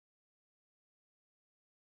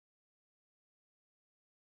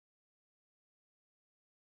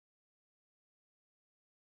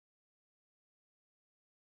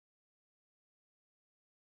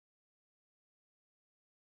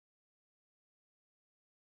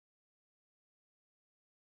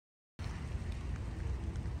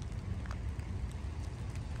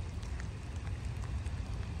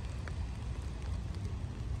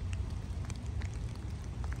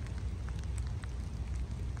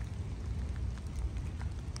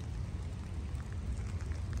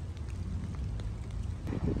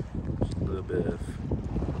Biv,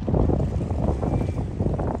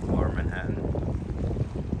 Lower Manhattan.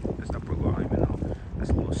 That's Upper Lower, I don't even know. That's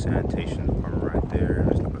a little sanitation department right there.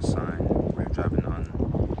 There's like a sign where you're driving on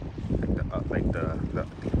the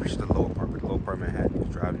lower part, but the lower part of Manhattan.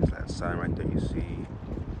 You're driving, there's that sign right there. You see.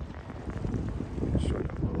 Show you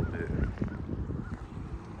a little bit.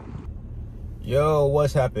 Yo,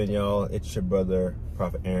 what's happening, y'all? It's your brother,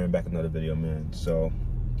 Prophet Aaron, back in another video, man. So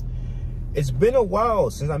it's been a while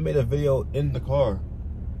since I made a video in the car.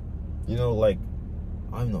 You know, like,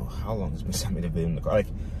 I don't know how long it's been since I made a video in the car. Like,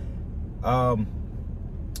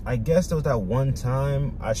 I guess there was that one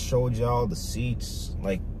time I showed y'all the seats,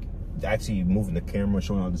 like actually moving the camera,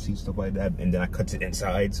 showing all the seats, stuff like that, and then I cut it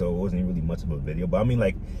inside, so it wasn't really much of a video. But I mean,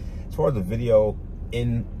 like, as far as the video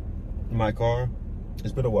in my car,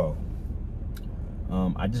 it's been a while.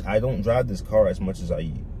 I don't drive this car as much as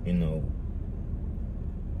I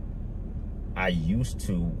used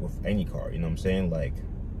to with any car, you know what I'm saying? Like,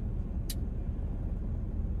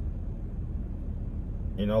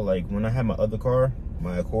 you know, like when I had my other car,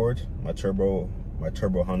 my Accord, my turbo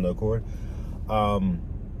Honda Accord,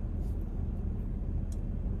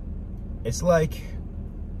 it's like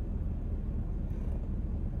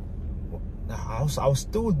I was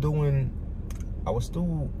still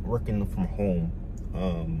working from home,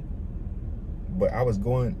 but I was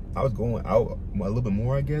going out a little bit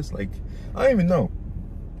more, I guess. Like, I don't even know.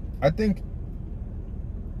 I think,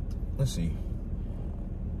 let's see,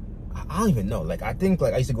 I don't even know. Like, I think,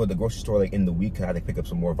 like, I used to go to the grocery store, like, in the week. I had to pick up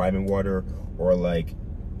some more vitamin water, or, like,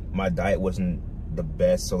 my diet wasn't the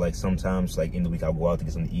best. So, like, sometimes, like, in the week, I'll go out to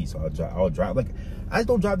get something to eat. So, I'll drive. Like, I just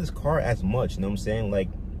don't drive this car as much, you know what I'm saying? Like,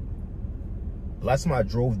 last time I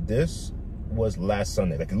drove this was last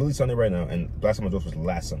Sunday. Like, literally Sunday right now. And last time I drove was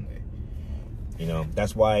last Sunday. You know,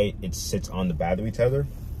 that's why it sits on the battery tether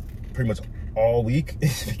pretty much all week.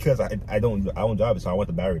 Because I don't drive it, so I want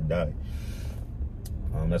the battery to die.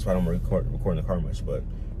 That's why I don't recording the car much. But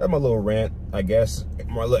that's my little rant, I guess.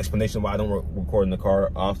 My little explanation why I don't record in the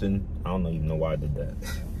car often. I don't even know why I did that.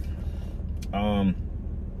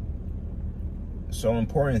 So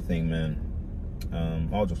important thing, man.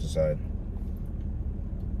 All jokes aside,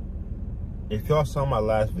 if y'all saw my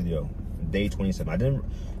last video, day 27,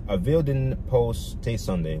 a video didn't post. Today's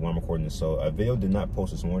Sunday when I'm recording this, so a video did not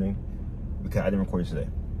post this morning because I didn't record it today.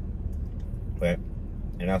 Okay,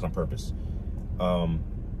 and that's on purpose.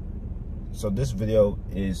 So this video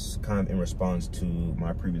is kind of in response to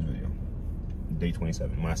my previous video, day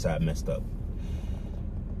 27, when I said I messed up.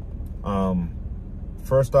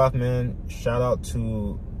 First off, man, shout out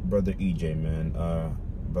to brother EJ, man,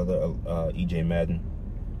 brother EJ Madden.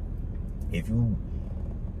 If you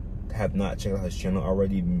have not checked out his channel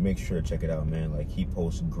already, make sure to check it out, man. Like, he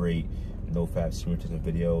posts great NoFap spiritualism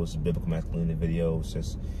videos, biblical masculinity videos,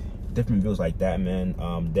 just different videos like that, man.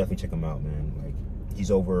 Definitely check him out, man. Like, he's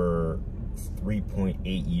over 3.8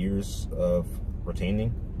 years of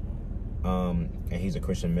retaining, and he's a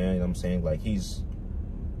Christian man, you know what I'm saying? Like, he's,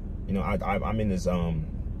 you know, I'm in his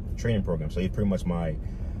training program, so he's pretty much my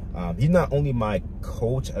he's not only my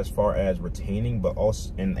coach as far as retaining, but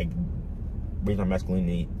also, and like, raising my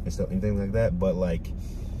masculinity and stuff and things like that, but like,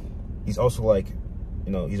 he's also, like,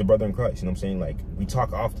 you know, he's a brother in Christ, you know what I'm saying? Like, we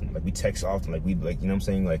talk often, like, we text often, like, we, like, you know what I'm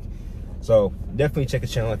saying? Like, so definitely check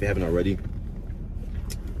his channel if you haven't already.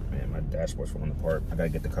 Man, my dashboard's falling apart. I gotta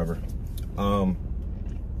get the cover. But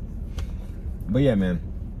yeah, man,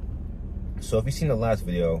 so if you've seen the last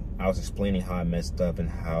video, I was explaining how I messed up and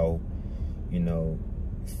how, you know,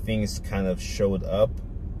 things kind of showed up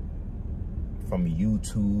from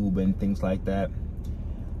YouTube and things like that.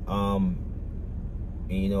 And,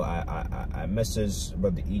 you know, I messaged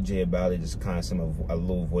brother EJ about it, just kind of a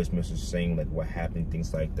little voice message saying, like, what happened,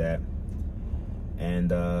 things like that.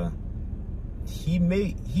 And he, you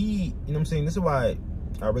know what I'm saying, this is why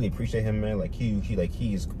I really appreciate him, man. Like, he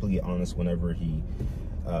is completely honest whenever he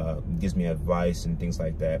gives me advice and things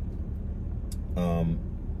like that.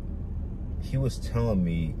 He was telling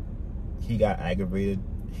me he got aggravated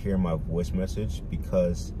hearing my voice message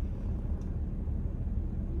because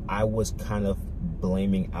I was kind of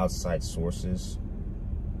blaming outside sources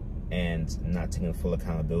and not taking full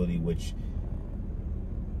accountability, which,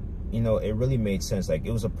 you know, it really made sense. Like,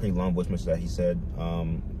 it was a pretty long voice message that he said, not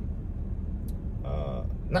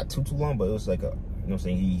too long, but it was like a, you know what I'm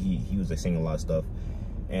saying, he was like saying a lot of stuff,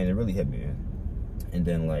 and it really hit me, man. And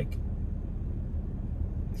then, like,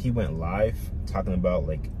 he went live talking about,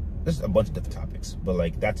 like, there's a bunch of different topics, but,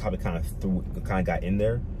 like, that topic kind of got in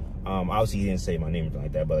there. Obviously he didn't say my name or anything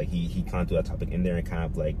like that, but, like, he kind of threw that topic in there and kind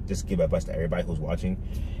of, like, just give advice to everybody who's watching,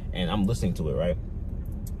 and I'm listening to it, right?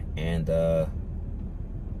 And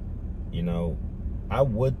you know, I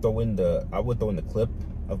would throw in the clip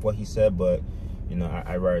of what he said, but you know,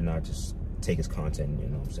 I'd rather not just take his content, you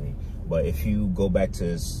know what I'm saying? But if you go back to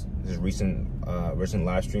his recent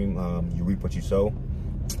live stream, you reap what you sow,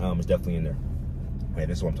 it's definitely in there. Right,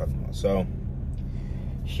 this is what I'm talking about. So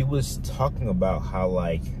he was talking about how,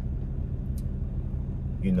 like,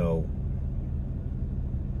 you know,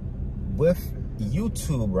 with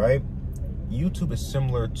YouTube, right? YouTube is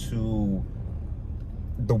similar to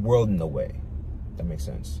the world in a way. That makes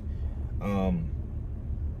sense.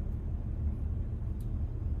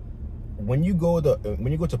 When you go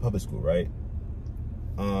to public school, right?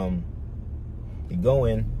 You go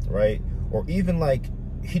in, right? Or even, like,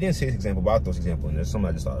 he didn't say this example, but I'll throw this example in. There's something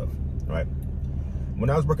I just thought of, right?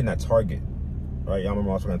 When I was working at Target, right? Y'all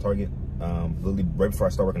remember I was working at Target? Literally right before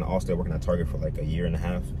I started working at Allstate, working at Target for like a year and a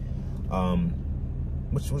half,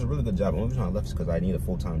 which was a really good job. The only reason I left is because I need a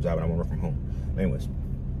full-time job and I want to work from home. Anyways,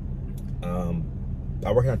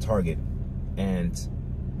 I worked at Target, and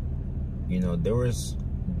you know, there was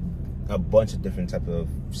a bunch of different type of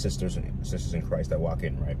sisters in Christ that walk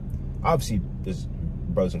in, right? Obviously, there's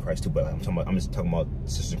brothers in Christ too, but I'm just talking about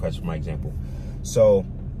sisters in Christ for my example. So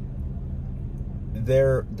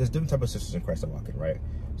there's different type of sisters in Christ that walk in, right?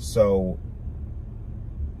 So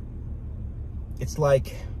it's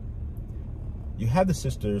like you have the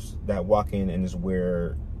sisters that walk in and just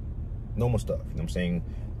wear normal stuff, you know what I'm saying?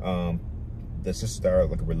 The sisters that are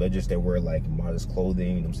like religious, they wear like modest clothing,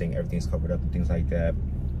 you know what I'm saying? Everything's covered up and things like that.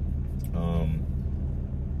 You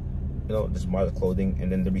know, just modest clothing.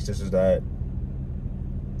 And then there'll be sisters that,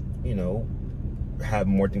 you know, have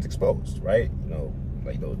more things exposed, right? You know,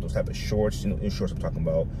 like those type of shorts, you know, in shorts I'm talking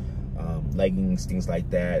about, leggings, things like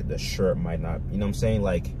that. The shirt might not, you know what I'm saying?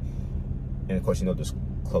 Like, and of course, you know, there's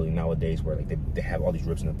clothing nowadays where like they have all these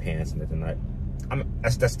rips in the pants and that.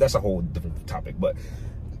 That's a whole different topic, but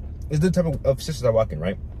it's the type of sisters that walk in,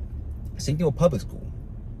 right? Same thing with public school. You know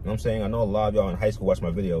what I'm saying? I know a lot of y'all in high school watch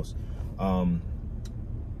my videos. I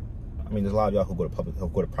mean, there's a lot of y'all who go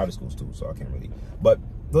to private schools too, so I can't really. But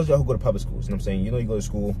those of y'all who go to public schools, you know what I'm saying? You know, you go to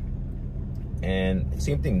school, and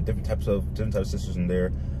same thing, different types of sisters in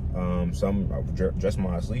there. Some dress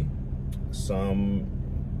modestly, some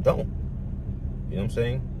don't. You know what I'm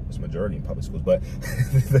saying? It's a majority in public schools, but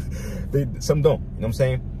some don't. You know what I'm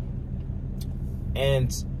saying?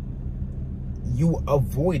 And you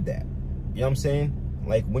avoid that. You know what I'm saying?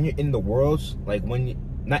 Like when you're in the world, like when you,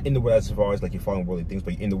 not in the world as far as like you're following worldly things,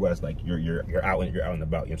 but you're in the world as like you're out and about. You know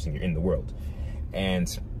what I'm saying? You're in the world, and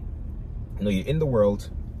you know you're in the world,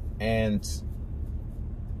 and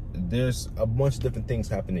there's a bunch of different things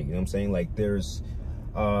happening. You know what I'm saying? Like there's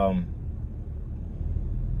a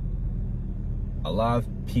lot of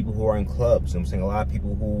people who are in clubs. You know what I'm saying? A lot of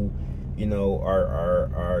people who, you know,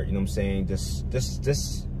 are you know what I'm saying?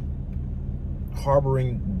 Just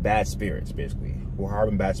harboring bad spirits, basically. Who are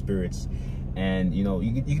harboring bad spirits, and you know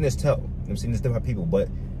you can just tell. You know what I'm saying? There's different people, but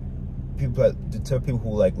people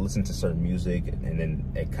who like listen to certain music, and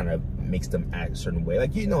then it kind of makes them act a certain way.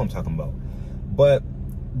 Like, you know what I'm talking about. But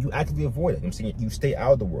you actively avoid it. You know what I'm saying? You stay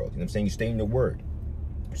out of the world. You know what I'm saying? You stay in your word.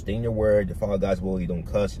 You stay in your word. You follow God's will. You don't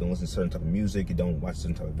cuss. You don't listen to certain type of music. You don't watch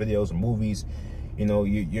certain type of videos or movies. You know,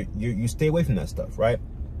 you stay away from that stuff, right?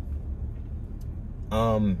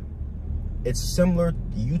 It's similar.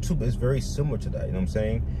 YouTube is very similar to that. You know what I'm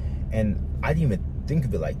saying? And I didn't even think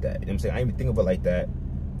of it like that. You know what I'm saying? I didn't even think of it like that.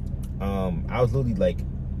 I was literally like,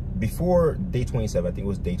 before day 27, I think it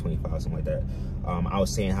was day 25, something like that. I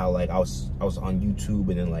was saying how like I was on YouTube,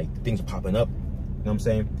 and then like things were popping up. You know what I'm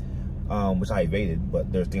saying? Which I evaded,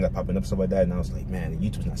 but there's things that popping up, stuff like that, and I was like, man,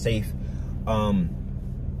 YouTube's not safe. And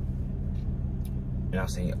I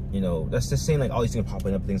was saying, you know, that's just saying like all these things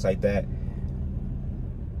popping up, things like that.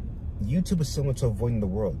 YouTube is similar to avoiding the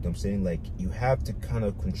world. You know what I'm saying? Like, you have to kind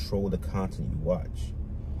of control the content you watch. You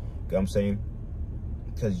know what I'm saying?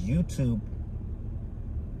 Because YouTube,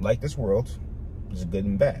 like this world, is good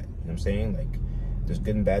and bad. You know what I'm saying? Like, there's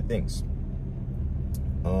good and bad things.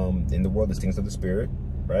 In the world, there's things of the spirit,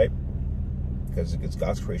 right? Because it's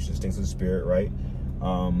God's creation, there's things of the spirit, right?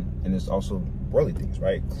 And there's also worldly things,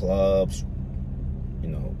 right? Clubs, you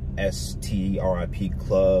know, STRIP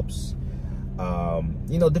clubs,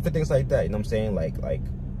 you know, different things like that. You know what I'm saying? Like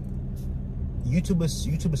YouTube is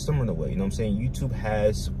similar in a way. You know what I'm saying? YouTube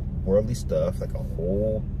has worldly stuff, like a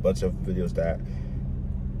whole bunch of videos that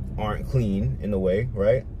aren't clean in a way,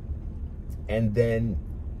 right? And then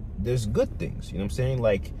there's good things. You know what I'm saying?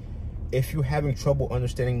 Like, if you're having trouble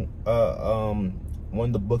understanding one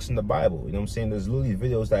of the books in the Bible, you know what I'm saying? There's literally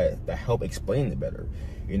videos that help explain it better.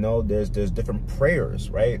 You know, there's different prayers,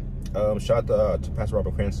 right? Shout out to Pastor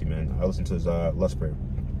Robert Clancy, man. I listened to his Lust Prayer.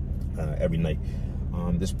 every night.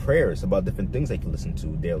 There's prayers about different things that you can listen to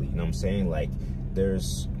daily. You know what I'm saying? Like,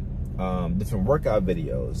 there's different workout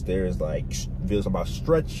videos. There's like videos about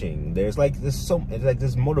stretching. There's like this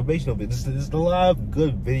motivational videos. There's a lot of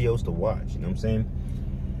good videos to watch. You know what I'm saying?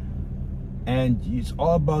 And it's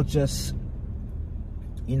all about just,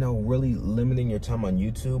 you know, really limiting your time on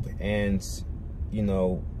YouTube and, you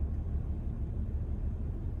know,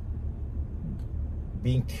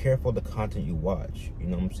 being careful of the content you watch. You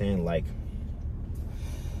know what I'm saying? Like,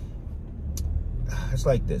 it's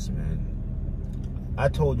like this, man. I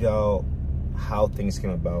told y'all how things came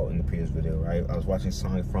about in the previous video, right? I was watching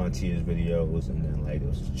Sonic Frontiers videos, and then like there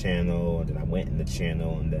was a channel, and then I went in the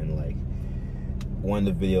channel, and then like one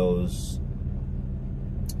of the videos,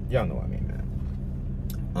 y'all know what I mean, man.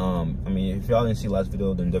 I mean, if y'all didn't see the last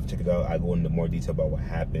video, then definitely check it out. I go into more detail about what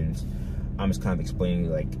happens. I'm just kind of explaining,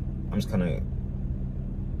 like, I'm just kind of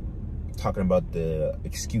talking about the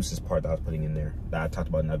excuses part that I was putting in there that I talked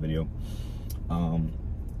about in that video.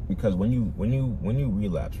 Because when you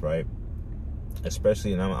relapse, right?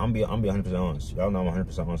 Especially, and I'm be 100% honest. Y'all know I'm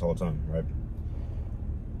 100% honest all the time, right?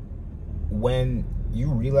 When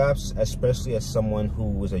you relapse, especially as someone who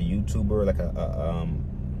was a YouTuber, like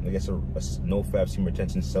I guess a NoFap semen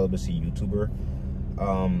retention celibacy YouTuber,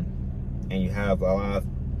 and you have a lot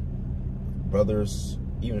of brothers,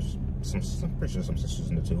 even some pretty sure some sisters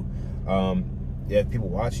in it too. You have people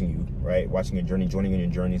watching you, right? Watching your journey, joining in your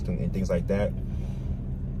journeys, and things like that.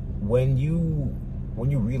 When you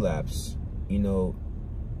relapse, you know,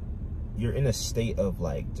 you're in a state of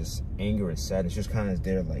like just anger and sadness. You're just kind of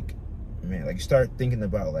there, like, man, like you start thinking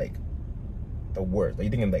about like the worst. Like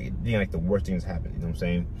you're thinking like the worst things happen. You know what I'm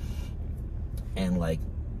saying? And like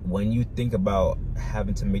when you think about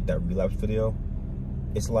having to make that relapse video,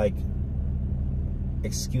 it's like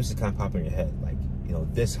excuses kind of pop in your head. Like, you know,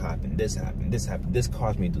 this happened, this happened, this happened, this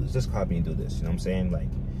caused me to do this, this caused me to do this. You know what I'm saying? Like,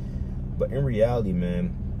 but in reality,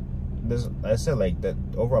 man, there's, like I said, like that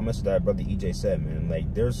overall message that brother EJ said, man,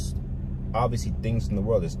 like there's obviously things in the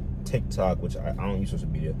world. There's TikTok, which I don't use social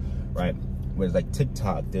media, right? Whereas like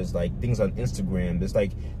TikTok, there's like things on Instagram.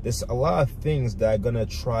 There's a lot of things that are gonna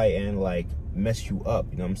try and like mess you up.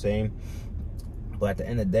 You know what I'm saying? But at the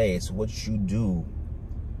end of the day, it's what you do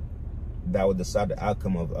that will decide the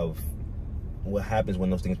outcome of what happens when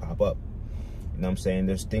those things pop up. You know what I'm saying?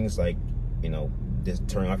 There's things like, you know, just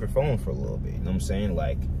turning off your phone for a little bit. You know what I'm saying?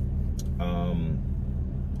 Like,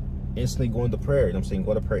 instantly going to prayer. You know what I'm saying?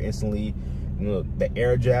 Go to prayer instantly. You know, the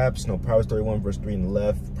air jabs, you know, Proverbs 31 verse 3 in the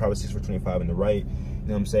left, Proverbs 6 verse 25 in the right. You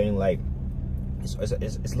know what I'm saying? Like, it's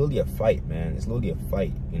literally a fight, man. It's literally a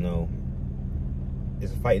fight, you know.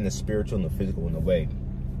 It's a fight in the spiritual and the physical in a way.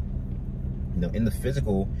 You know, in the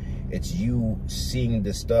physical, it's you seeing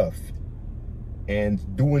this stuff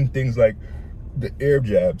and doing things like the air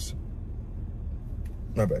jabs.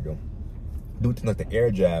 Not bad, yo. Doing things like the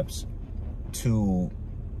air jabs to,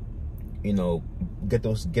 you know, get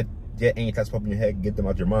any thoughts pop in your head, get them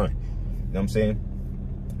out your mind. You know what I'm saying?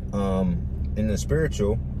 In the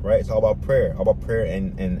spiritual, right, it's all about prayer. All about prayer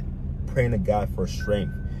and praying to God for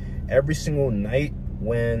strength. Every single night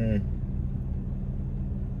when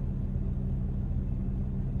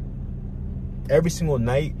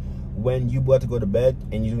you about to go to bed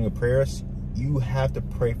and you're doing your prayers, you have to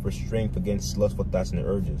pray for strength against lustful thoughts and the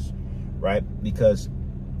urges, right? Because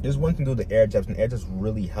there's one thing to do with the air jabs, and air jabs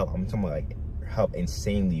really help. I'm talking about like help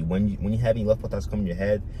insanely. When you have any lustful thoughts come in your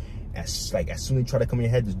head, as soon as you try to come in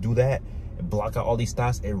your head, just do that and block out all these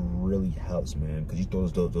thoughts. It really helps, man, because you throw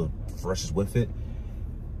those verses with it.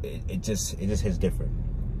 It just hits different. You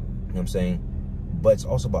know what I'm saying? But it's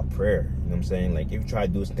also about prayer. You know what I'm saying? Like, if you try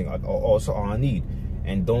to do something like, oh, it's all I need,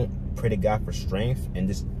 and don't pray to God for strength, and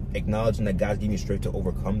just acknowledging that God's giving you strength to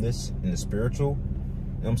overcome this in the spiritual. You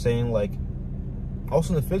know what I'm saying? Like,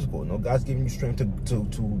 also in the physical, you know, God's giving you strength to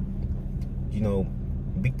you know,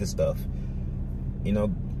 beat this stuff. You know,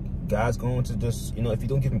 God's going to just, you know, if you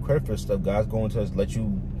don't give him credit for stuff, God's going to just let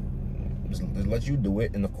you do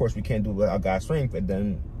it. And of course, we can't do it without God's strength, and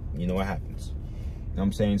then you know what happens. You know what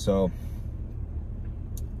I'm saying? So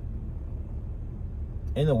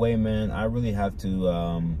in a way, man, I really have to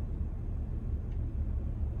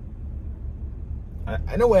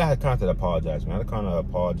in a way I had kind of to apologize, man. I kind of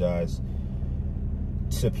apologize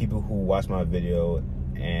to people who watched my video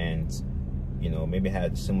and, you know, maybe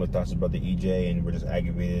had similar thoughts as brother EJ and were just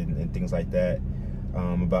aggravated and things like that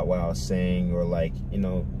about what I was saying, or like, you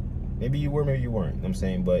know, maybe you were, maybe you weren't. You know what I'm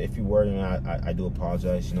saying? But if you were, you know, I do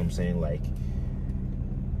apologize. You know what I'm saying? Like,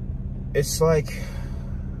 it's like,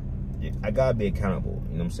 I gotta be accountable.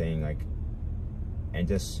 You know what I'm saying? Like, and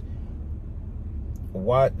just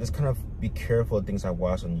just kind of be careful of things I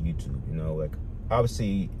watch on YouTube, you know, like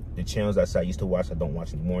obviously the channels that I used to watch I don't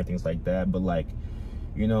watch anymore and things like that, but like,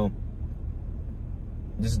 you know,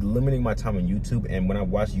 just limiting my time on YouTube, and when I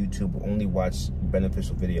watch YouTube, only watch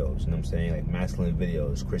beneficial videos, you know what I'm saying, like masculine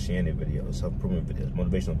videos, Christianity videos, self-improvement videos,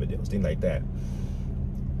 motivational videos, things like that.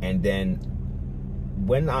 And then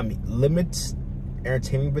when I'm limit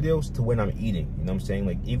entertainment videos to when I'm eating, you know what I'm saying,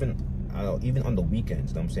 like even on the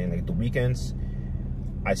weekends, you know what I'm saying, like the weekends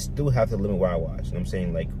I still have to limit what I watch, you know what I'm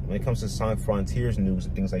saying, like when it comes to Sonic Frontiers news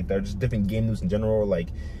and things like that, just different game news in general, like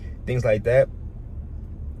things like that.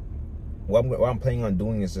 What I'm planning on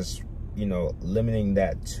doing is just, you know, limiting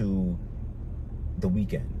that to the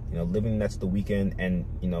weekend, you know, limiting that to the weekend, and,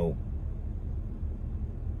 you know,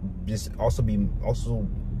 just also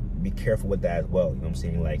be careful with that as well, you know what I'm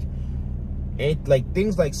saying, like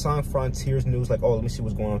things like Sonic Frontiers news, like, oh, let me see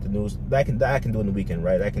what's going on with the news, that I can do in the weekend,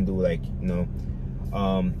 right? I can do, like, you know,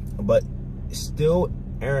 but still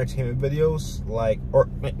entertainment videos, like, or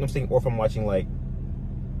you know what I'm saying, or if I'm watching, like,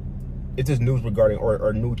 if there's news regarding or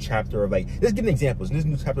a new chapter of, like, let's give examples, this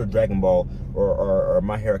new chapter of Dragon Ball or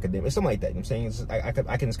My Hero Academia, something like that, you know what I'm saying, it's just,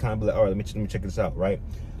 I can just kind of be like, all right, let me check this out, right?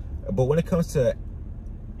 But when it comes to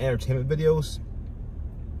entertainment videos,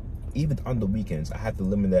 even on the weekends, I have to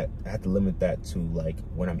limit that to, like,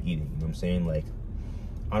 when I'm eating, you know what I'm saying, like,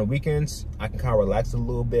 on weekends, I can kind of relax a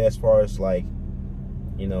little bit as far as, like,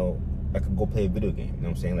 you know, I could go play a video game, you know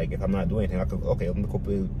what I'm saying, like, if I'm not doing anything, I could, okay, let me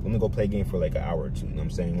go play a game for, like, an hour or two, you know what I'm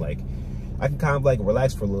saying, like, I can kind of, like,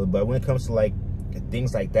 relax for a little bit. But when it comes to, like,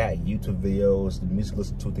 things like that, YouTube videos, the music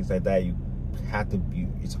listen to, things like that, you have to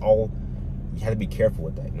be careful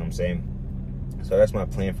with that, you know what I'm saying, so that's my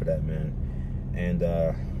plan for that, man. And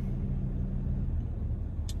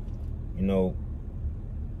you know,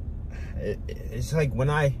 it's like when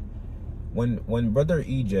brother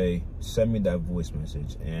EJ sent me that voice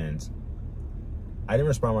message, and I didn't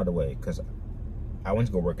respond right away because I went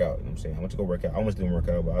to go work out, you know what I'm saying? I went to go work out. I almost didn't work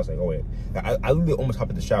out, but I was like, oh wait. I literally almost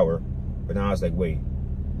hopped in the shower, but now I was like, wait,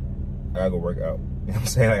 I gotta go work out. You know what I'm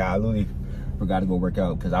saying? Like, I literally forgot to go work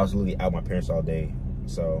out because I was literally out with my parents all day.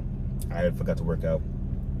 So I forgot to work out.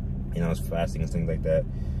 You know, I was fasting and things like that.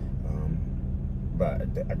 But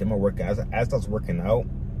I did my workout. As I was working out,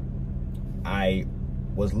 I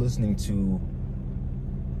was listening to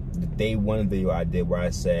the day one video I did where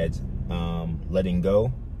I said, letting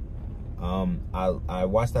go. I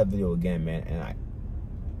watched that video again, man,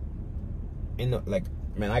 and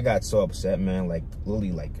man, I got so upset, man, like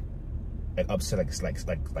literally like upset,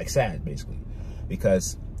 like sad, basically,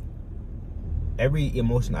 because every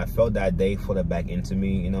emotion I felt that day flooded back into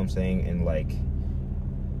me, you know what I'm saying, and like,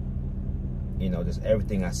 you know, just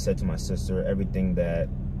everything I said to my sister, everything that,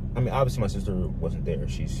 I mean, obviously my sister wasn't there,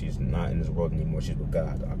 she's not in this world anymore, she's with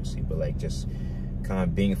God, obviously, but like just kind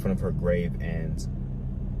of being in front of her grave and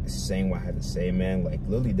saying what I had to say, man, like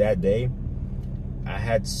literally that day I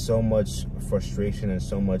had so much frustration and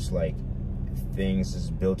so much like things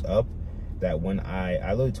just built up that when I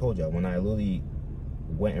literally told y'all, when I literally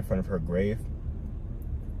went in front of her grave,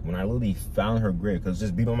 when I literally found her grave, because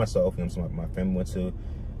just be by myself, you know what I'm saying, my family went to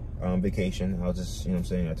vacation, I was just, you know what I'm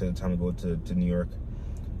saying, I took the time to go to New York,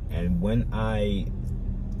 and when I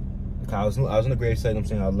was in the grave site, you know what I'm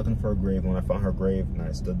saying, I was looking for her grave, when I found her grave and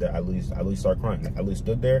I stood there, I literally started crying, like I literally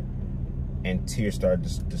stood there and tears started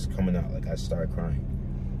just coming out, like I started crying,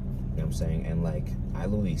 you know what I'm saying, and like I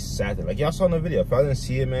literally sat there, like y'all saw in the video. If y'all didn't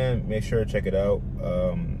see it, man, make sure to check it out.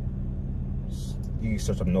 You can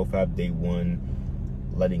search up NoFap Day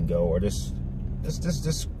 1 Letting Go, or just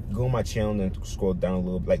go on my channel and scroll down a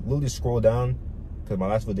little bit, like literally scroll down, because my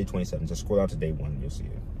last video Day 27, just scroll down to Day 1 and you'll see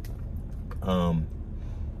it.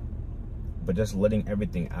 But just letting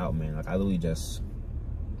everything out, man, like I literally just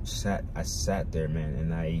sat there, man,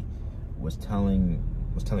 and I was telling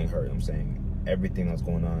her, you know what I'm saying, everything that was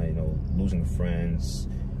going on, you know, losing friends,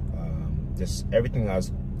 just everything I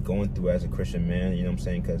was going through as a Christian man, you know what I'm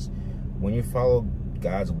saying, because when you follow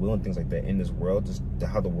God's will and things like that in this world, just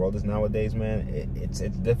how the world is nowadays, man, it's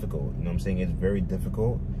difficult, you know what I'm saying, it's very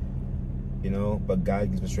difficult, you know, but God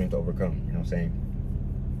gives us strength to overcome, you know what I'm saying,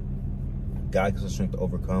 God gives us strength to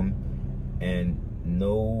overcome, and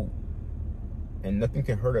nothing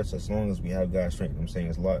can hurt us as long as we have God's strength, you know what I'm saying,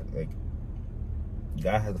 it's a lot, like,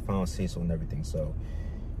 God has the final say so and everything, so,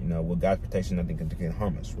 you know, with God's protection, nothing can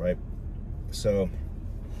harm us, right? So,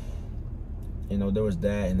 you know, there was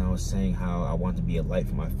that, and I was saying how I wanted to be a light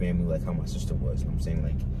for my family, like how my sister was, you know what I'm saying,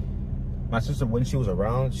 like, my sister, when she was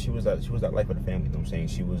around, she was that light for the family, you know what I'm saying,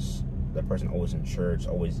 she was that person always in church,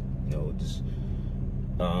 always, you know, just,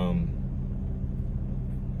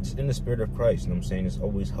 just in the spirit of Christ, you know what I'm saying? Just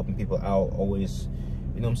always helping people out, always,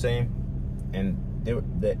 you know what I'm saying? And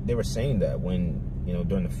they were saying that when, you know,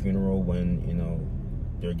 during the funeral, when, you know,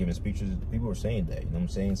 they were giving speeches, people were saying that, you know what I'm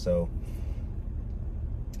saying? So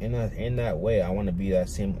in that way, I want to be that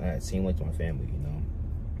same way to my family, you know.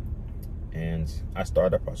 And I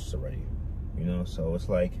started that process already, you know. So it's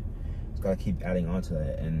like, it's got to keep adding on to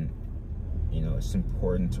that. And, you know, it's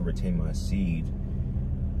important to retain my seed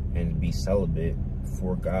and be celibate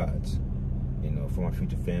for God, you know, for my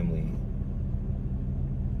future family,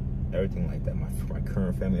 everything like that, my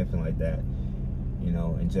current family, everything like that, you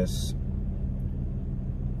know. And just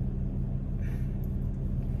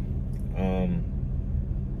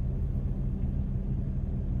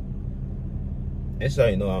it's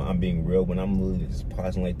like, you know, I'm being real when I'm literally just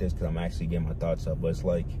pausing like this, because I'm actually getting my thoughts up. But it's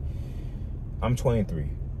like, I'm 23, you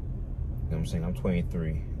know what I'm saying? I'm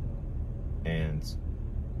 23, and,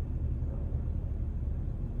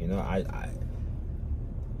 you know, I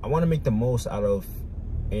want to make the most out of,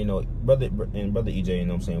 you know, brother EJ, you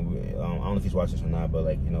know what I'm saying? I don't know if he's watching this or not, but,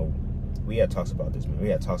 like, you know, we had talks about this, man. We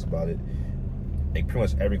had talks about it. Like, pretty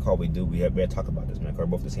much every call we do, we had talk about this, man, because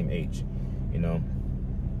we're both the same age, you know?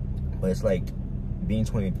 But it's like, being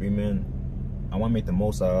 23, man, I want to make the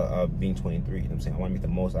most out of being 23, you know what I'm saying? I want to make the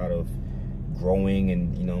most out of growing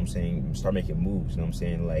and, you know what I'm saying, start making moves, you know what I'm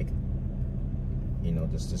saying? Like, you know,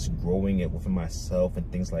 just growing it within myself and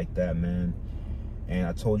things like that, man. And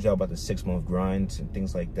I told y'all about the 6-month grind and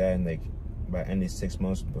things like that. And, like, by the end of these 6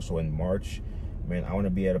 months, so in March, man, I want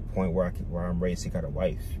to be at a point where I'm ready to seek out a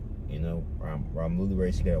wife, you know, where I'm literally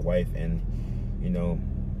ready to get a wife. And, you know,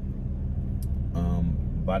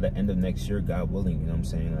 by the end of next year, God willing, you know what I'm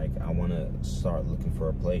saying, like, I want to start looking for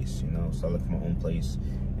a place, you know, start looking for my own place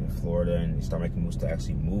in Florida and start making moves to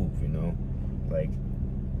actually move, you know. Like,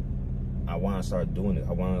 I want to start doing it.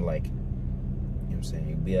 I want to, like, you know what I'm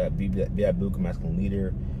saying, be a biblical masculine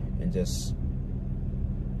leader, and just,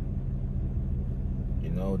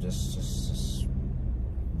 you know, just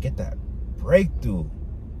get that breakthrough,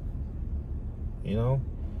 you know.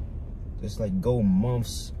 Just, like, go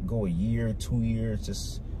months, go a year, 2 years,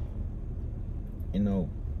 just, you know,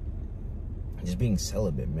 just being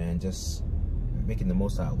celibate, man, just making the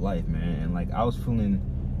most out of life, man. And, like, I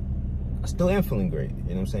still am feeling great, you know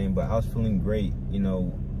what I'm saying? But I was feeling great, you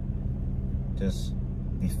know, just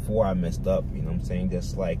before I messed up, you know what I'm saying?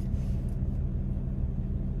 Just, like,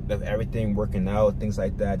 of everything working out, things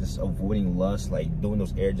like that, just avoiding lust, like, doing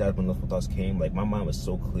those air jobs when lustful thoughts came. Like, my mind was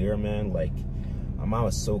so clear, man. Like, my mind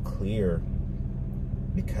was so clear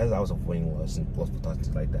because I was avoiding lust and lustful thoughts and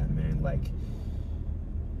things like that, man. Like,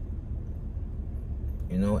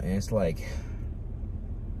 you know, and it's like,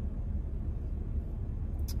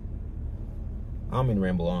 I don't mean to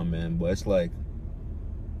ramble on, man, but it's like,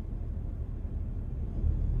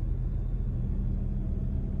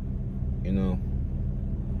 you know,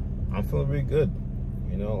 I'm feeling really good.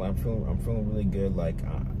 You know, I'm feeling really good. Like,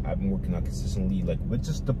 I've been working out consistently, like, with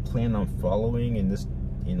just the plan I'm following, and this,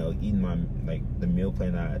 you know, eating my, like, the meal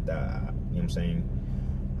plan that you know what I'm saying,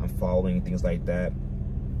 I'm following, things like that.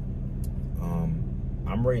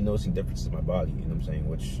 I'm already noticing differences in my body, you know what I'm saying,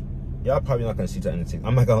 which y'all probably not gonna see to the end of 6 months.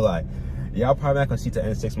 I'm not gonna lie, y'all probably not gonna see to the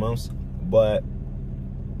end of 6 months, but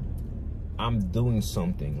I'm doing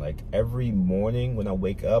something. Like, every morning when I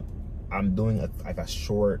wake up, I'm doing a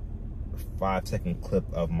short 5-second clip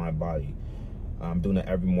of my body. I'm doing it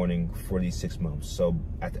every morning for these 6 months. So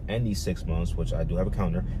at the end of these 6 months, which I do have a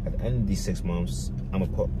counter, at the end of these 6 months, I'm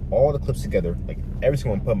gonna put all the clips together, like every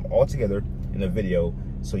single one, put them all together in a video,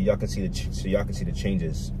 so y'all can see the changes. So y'all can see the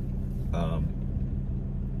changes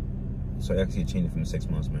from the 6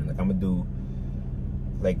 months, man. Like, I'm gonna do,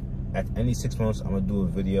 like, at the end of these 6 months, I'm gonna do a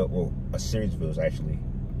video, or a series of videos, actually,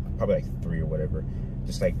 probably like 3 or whatever,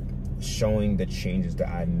 just like showing the changes that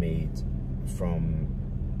I made from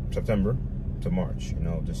September to March, you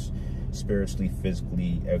know, just spiritually,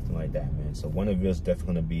 physically, everything like that, man. So one of it is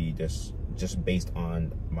definitely gonna be just based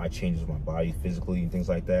on my changes with my body physically and things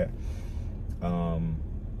like that.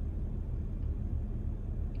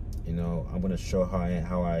 You know, I'm gonna show how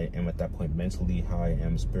I am at that point mentally, how I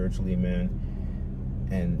am spiritually, man.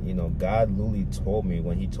 And, you know, God literally told me,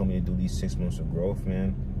 when he told me to do these 6 months of growth,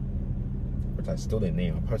 man, which I still didn't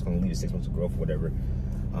name. I'm probably gonna leave it 6 months of growth or whatever,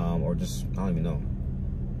 or just, I don't even know.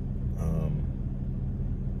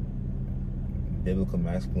 Biblical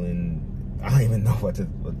masculine, I don't even know what to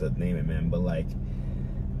name it, man. But, like,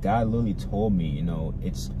 God literally told me, you know,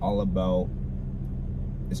 it's all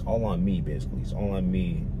on me, basically. It's all on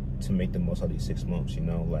me to make the most out of these 6 months, you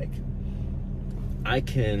know. Like, I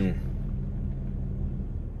can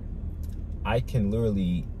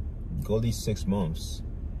literally go these 6 months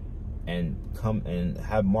and come and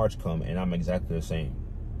have March come, and I'm exactly the same.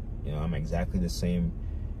 You know, I'm exactly the same,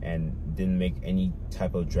 and didn't make any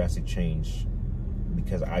type of drastic change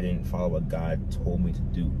because I didn't follow what God told me to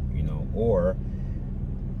do, you know. Or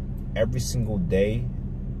every single day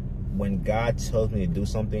when God tells me to do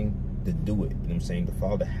something, to do it, you know what I'm saying, to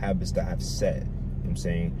follow the habits that I've set, you know what I'm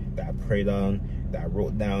saying, that I prayed on, that I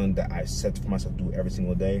wrote down, that I set for myself to do every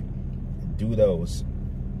single day. Do those,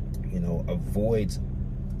 you know. Avoid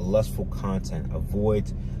lustful content,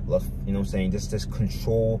 avoid lust, you know what I'm saying, just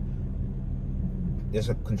control. Just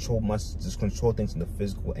control things in the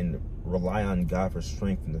physical, and rely on God for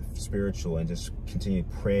strength in the spiritual, and just continue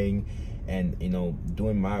praying, and, you know,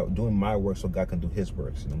 doing my work so God can do his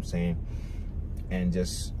works, you know what I'm saying. And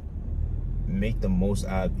just make the most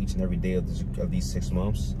out of each and every day of these 6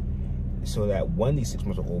 months, so that when these 6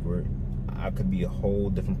 months are over, I could be a whole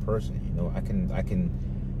different person, you know.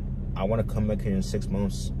 I want to come back here in 6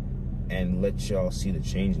 months and let y'all see the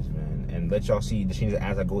changes, man, and let y'all see the changes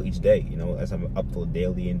as I go each day, you know, as I'm upload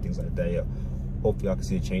daily and things like that. Yeah, hopefully y'all can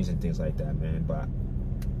see the changes and things like that, man. But,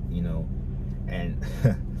 you know, and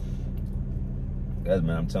guys,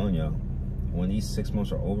 man, I'm telling y'all, when these 6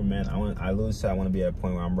 months are over, man, I literally said I want to be at a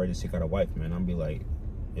point where I'm ready to seek out a wife, man. I'm be like,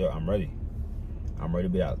 yo, I'm ready to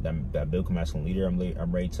be that biblical masculine leader.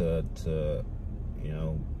 I'm ready to you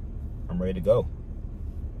know, I'm ready to go,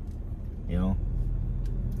 you know.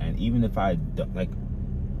 And even if I don't, like,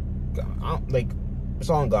 it's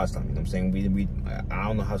all in God's time, you know what I'm saying. I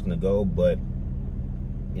don't know how it's gonna go, but,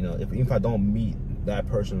 you know, even if I don't meet that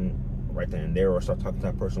person right then and there, or start talking to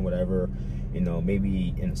that person, whatever, you know,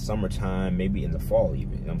 maybe in the summertime, maybe in the fall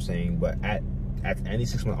even, you know what I'm saying. But at any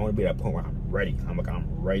 6 months, I want to be at that point where I'm ready. I'm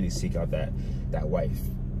ready to seek out that wife.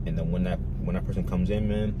 And then when that person comes in,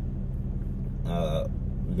 man,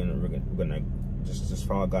 we're gonna just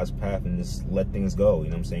follow God's path and just let things go, you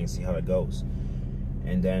know what I'm saying, see how it goes.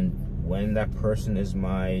 And then when that person is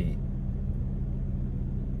my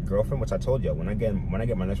girlfriend, which I told y'all, when I get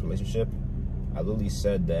my next relationship, I literally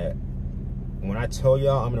said that when I tell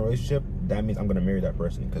y'all I'm in a relationship, that means I'm gonna marry that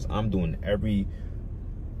person, because I'm doing every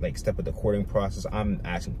step of the courting process. I'm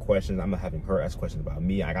asking questions. I'm having her ask questions about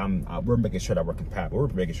me. We're making sure that we're compatible. We're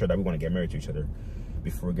making sure that we want to get married to each other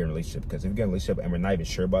before we get in a relationship. Because if we get in a relationship and we're not even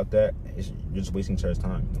sure about that, you're just wasting each other's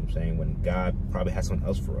time, you know what I'm saying, when God probably has someone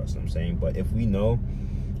else for us, you know what I'm saying. But if we know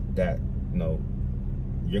that, you know,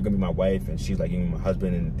 you're gonna be my wife and she's like my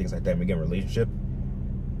husband and things like that, and we get in a relationship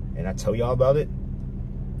and I tell y'all about it,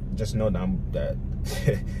 just know that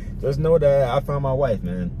just know that I found my wife,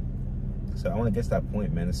 man. So I want to get to that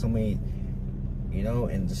point, man. There's so many, you know,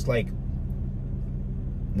 and just like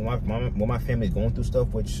when my family's going through stuff,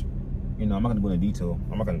 which, you know, I'm not gonna go into detail.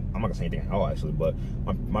 I'm not gonna say anything at all, actually. But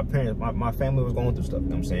my parents, my family was going through stuff. You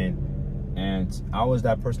know what I'm saying? And I was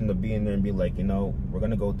that person to be in there and be like, you know, we're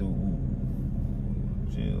gonna go through.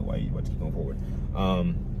 Chill. Why you keep going forward?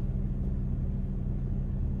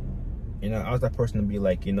 You know, I was that person to be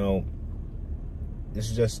like, you know, this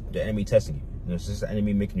is just the enemy testing you. You know, it's just the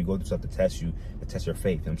enemy making you go through stuff to test you, to test your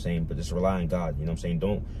faith, you know what I'm saying? But just rely on God, you know what I'm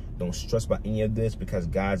saying? Don't stress about any of this, because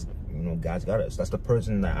God's got us. That's the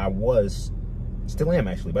person that I was, still am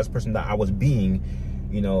actually, but that's the person that I was being,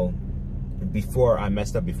 you know, before I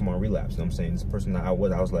messed up, before my relapse, you know what I'm saying? This person that I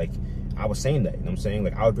was like, I was saying that, you know what I'm saying?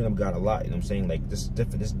 Like, I would bring up God a lot, you know what I'm saying? Like, this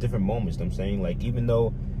different moments, you know what I'm saying? Like, even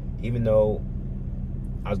though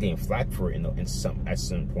I was getting flack for it, you know, at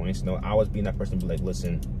some points, you know, I was being that person to be like,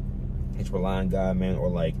 listen, it's rely on God, man, or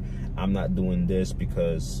like, I'm not doing this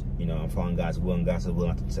because, you know, I'm following God's will, and God's will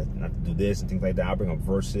not to do this and things like that. I'll bring up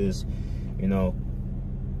verses, you know.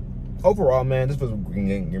 Overall, man, this was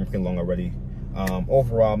getting pretty long already.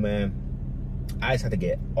 Overall, man, I just had to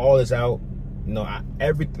get all this out. You know,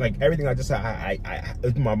 everything I just said, it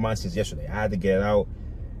was in my mind since yesterday. I had to get it out,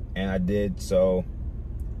 and I did. So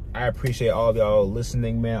I appreciate all of y'all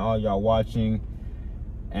listening, man, all y'all watching.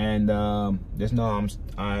 And just know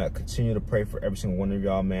I continue to pray for every single one of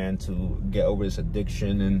y'all, man, to get over this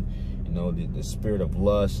addiction and, you know, the spirit of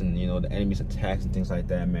lust and, you know, the enemy's attacks and things like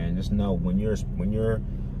that, man. Just know when you're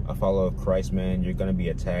a follower of Christ, man, you're gonna be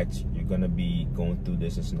attacked. You're gonna be going through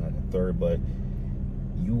this and that and the third, but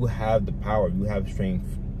you have the power, you have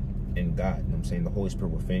strength in God. You know what I'm saying? The Holy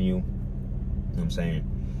Spirit within you. You know what I'm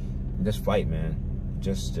saying? Just fight, man.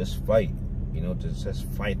 Just fight. You know, just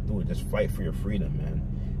fight through it. Just fight for your freedom, man.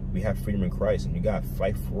 We have freedom in Christ, and you gotta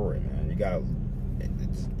fight for it, man. You gotta,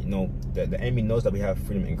 you know, the enemy knows that we have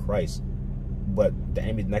freedom in Christ, but the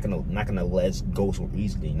enemy's not gonna let us go so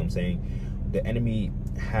easily. You know what I'm saying? The enemy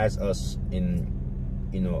has us in,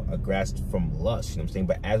 you know, a grasp from lust. You know what I'm saying?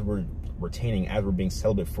 But as we're retaining, as we're being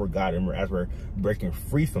celibate for God, and as we're breaking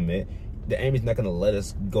free from it, the enemy's not going to let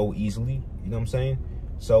us go easily. You know what I'm saying?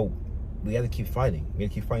 So we have to keep fighting. We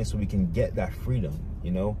have to keep fighting so we can get that freedom,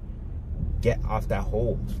 you know, get off that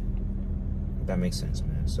hold. If that makes sense,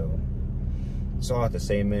 man. So that's all I have to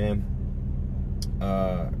say, man.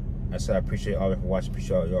 I said I appreciate all of you for watching.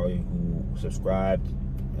 Appreciate all y'all who subscribed.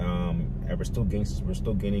 And we're still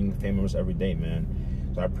gaining family members every day,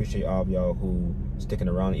 man. So I appreciate all of y'all who sticking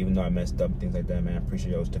around, even though I messed up and things like that, man. I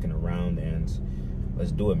appreciate y'all sticking around, and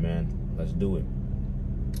let's do it, man. Let's do it.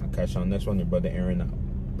 I'll catch y'all on the next one. Your brother Aaron out.